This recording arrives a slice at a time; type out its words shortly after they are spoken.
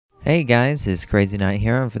Hey guys, it's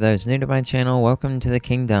CrazyKnightHero, and for those new to my channel, welcome to the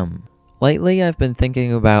kingdom. Lately, I've been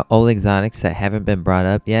thinking about old exotics that haven't been brought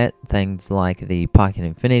up yet, things like the Pocket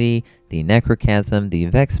Infinity, the Necrochasm, the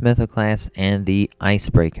Vex Mythoclast, and the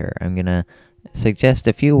Icebreaker. I'm gonna suggest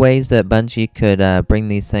a few ways that Bungie could bring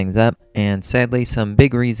these things up, and sadly some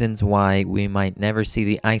big reasons why we might never see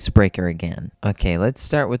the Icebreaker again. Okay, let's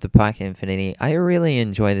start with the Pocket Infinity. I really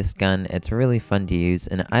enjoy this gun, it's really fun to use,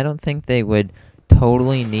 and I don't think they would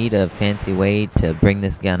totally need a fancy way to bring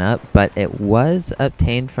this gun up, but it was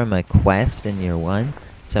obtained from a quest in year 1,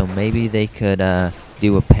 so maybe they could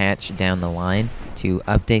do a patch down the line to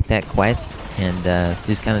update that quest and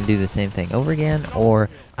just kind of do the same thing over again. Or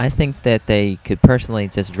I think that they could personally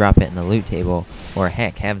just drop it in the loot table, or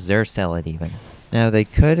heck, have Xur sell it even. Now they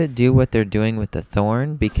could do what they're doing with the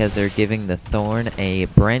Thorn, because they're giving the Thorn a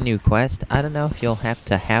brand new quest. I don't know if you'll have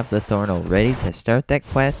to have the Thorn already to start that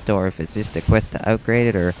quest, or if it's just a quest to upgrade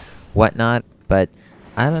it or whatnot, but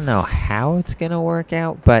I don't know how it's gonna work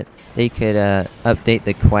out, but they could update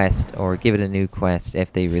the quest or give it a new quest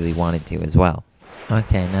if they really wanted to as well.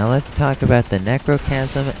 Okay, now let's talk about the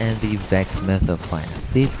Necrochasm and the Vex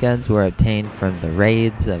Mythoclast. These guns were obtained from the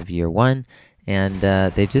raids of year 1, and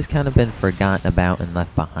they've just kind of been forgotten about and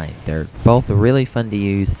left behind. They're both really fun to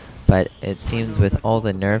use, but it seems with all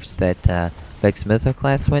the nerfs that Vex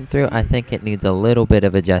Mythoclast went through, I think it needs a little bit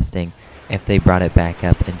of adjusting if they brought it back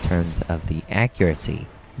up in terms of the accuracy.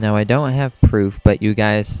 Now I don't have proof, but you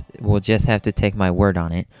guys will just have to take my word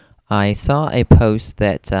on it. I saw a post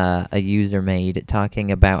that a user made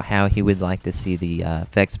talking about how he would like to see the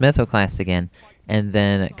Vex Mythoclast again, and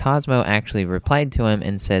then Cosmo actually replied to him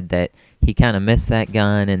and said that he kind of missed that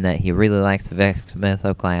gun and that he really likes the Vex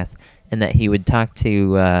Mythoclast, and that he would talk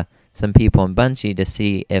to some people in Bungie to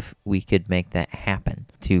see if we could make that happen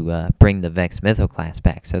to bring the Vex Mythoclast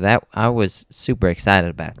back. So that I was super excited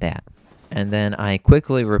about that. And then I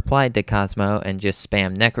quickly replied to Cosmo and just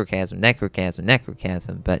spammed Necrochasm, Necrochasm,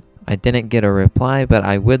 Necrochasm, but I didn't get a reply, but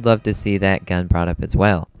I would love to see that gun brought up as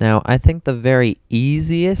well. Now, I think the very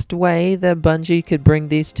easiest way that Bungie could bring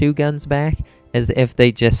these two guns back is if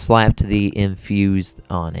they just slapped the infused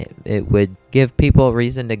on it. It would give people a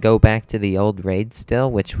reason to go back to the old raid still,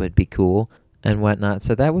 which would be cool and whatnot.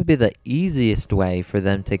 So that would be the easiest way for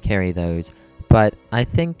them to carry those. But I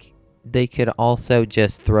think they could also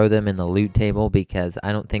just throw them in the loot table, because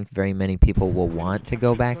I don't think very many people will want to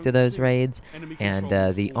go back to those raids, and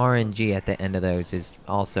the RNG at the end of those is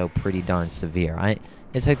also pretty darn severe.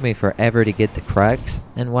 It took me forever to get the crux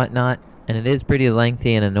and whatnot, and it is pretty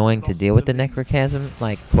lengthy and annoying to deal with the Necrochasm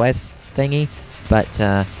like quest thingy, but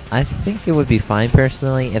I think it would be fine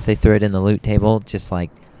personally if they threw it in the loot table, just like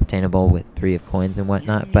obtainable with 3 of coins and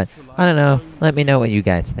whatnot. But I don't know, let me know what you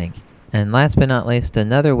guys think. And last but not least,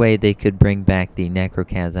 another way they could bring back the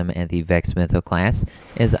Necrochasm and the Vex Mythoclast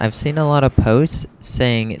is I've seen a lot of posts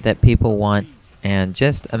saying that people want, and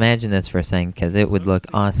just imagine this for a second because it would look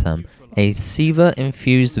awesome, a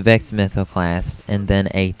Siva-infused Vex Mythoclast and then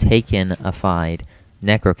a Taken-ified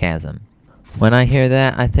Necrochasm. When I hear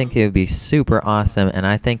that, I think it would be super awesome, and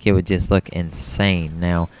I think it would just look insane.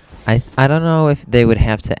 Now, I don't know if they would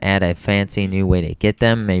have to add a fancy new way to get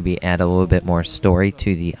them, maybe add a little bit more story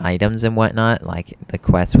to the items and whatnot, like the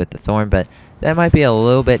quest with the Thorn, but that might be a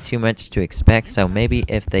little bit too much to expect. So maybe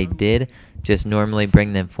if they did just normally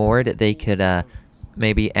bring them forward, they could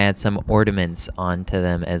maybe add some ornaments onto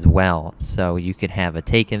them as well, so you could have a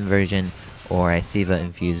Taken version or a Siva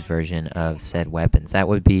infused version of said weapons. That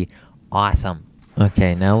would be awesome.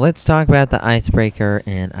 Okay, now let's talk about the Icebreaker,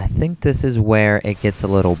 and I think this is where it gets a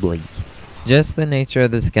little bleak. Just the nature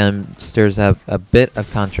of this gun stirs up a bit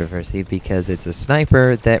of controversy because it's a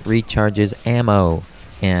sniper that recharges ammo,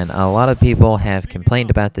 and a lot of people have complained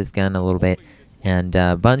about this gun a little bit, and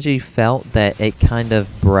Bungie felt that it kind of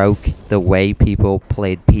broke the way people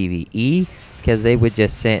played PvE, because they would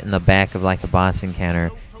just sit in the back of like a boss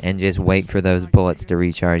encounter and just wait for those bullets to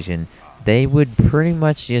recharge, and they would pretty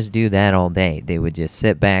much just do that all day. They would just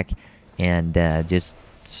sit back and just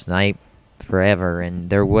snipe forever, and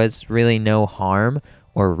there was really no harm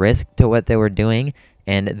or risk to what they were doing,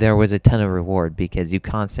 and there was a ton of reward because you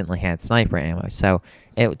constantly had sniper ammo. So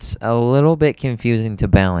it's a little bit confusing to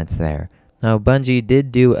balance there. Now, Bungie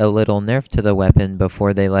did do a little nerf to the weapon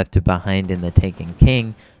before they left it behind in the Taken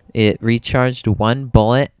King. It recharged 1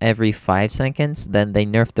 bullet every 5 seconds, then they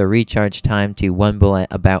nerfed the recharge time to 1 bullet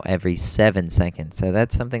about every 7 seconds. So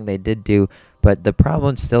that's something they did do, but the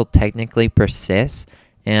problem still technically persists,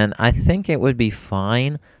 and I think it would be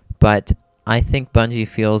fine, but I think Bungie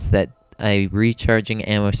feels that a recharging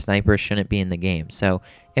ammo sniper shouldn't be in the game. So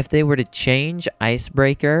if they were to change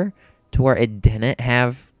Icebreaker to where it didn't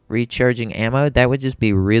have recharging ammo, that would just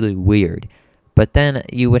be really weird. But then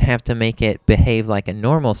you would have to make it behave like a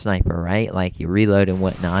normal sniper, right? Like you reload and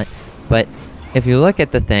whatnot. But if you look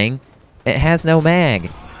at the thing, it has no mag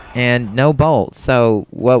and no bolt. So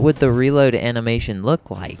what would the reload animation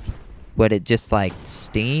look like? Would it just like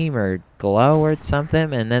steam or glow or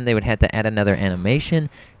something? And then they would have to add another animation.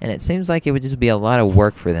 And it seems like it would just be a lot of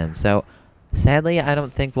work for them. So sadly, I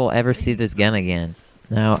don't think we'll ever see this gun again.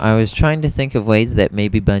 Now, I was trying to think of ways that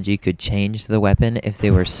maybe Bungie could change the weapon if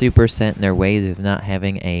they were super set in their ways of not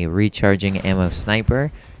having a recharging ammo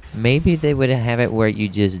sniper. Maybe they would have it where you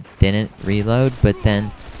just didn't reload, but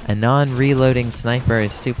then a non-reloading sniper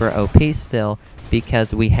is super OP still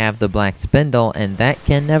because we have the black spindle and that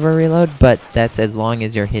can never reload, but that's as long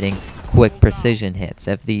as you're hitting quick precision hits.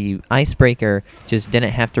 If the icebreaker just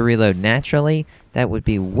didn't have to reload naturally, that would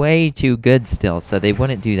be way too good still, so they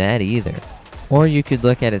wouldn't do that either. Or you could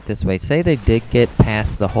look at it this way. Say they did get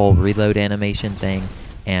past the whole reload animation thing,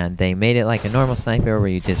 and they made it like a normal sniper where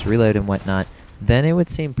you just reload and whatnot, then it would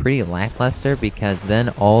seem pretty lackluster because then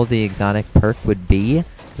all the exotic perk would be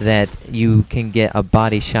that you can get a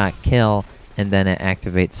body shot kill and then it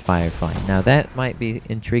activates Firefly. Now that might be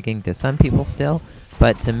intriguing to some people still,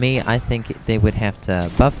 but to me I think they would have to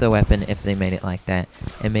buff the weapon if they made it like that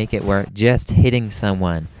and make it where just hitting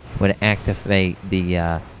someone would activate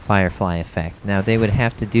the Firefly effect. Now they would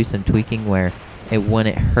have to do some tweaking where it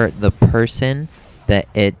wouldn't hurt the person that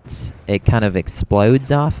it kind of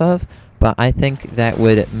explodes off of, but I think that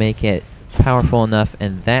would make it powerful enough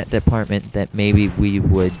in that department that maybe we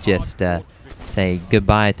would just say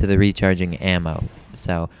goodbye to the recharging ammo.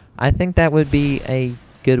 So I think that would be a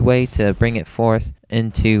good way to bring it forth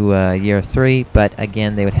into year 3, but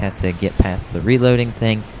again they would have to get past the reloading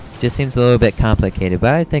thing. Just seems a little bit complicated,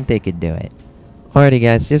 but I think they could do it. Alrighty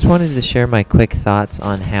guys, just wanted to share my quick thoughts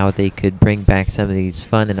on how they could bring back some of these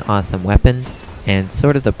fun and awesome weapons and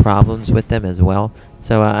sort of the problems with them as well.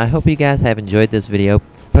 So I hope you guys have enjoyed this video.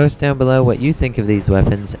 Post down below what you think of these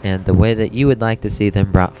weapons and the way that you would like to see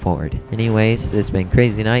them brought forward. Anyways, this has been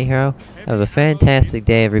CrazyKnightHero. Have a fantastic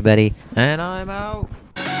day everybody, and I'm out!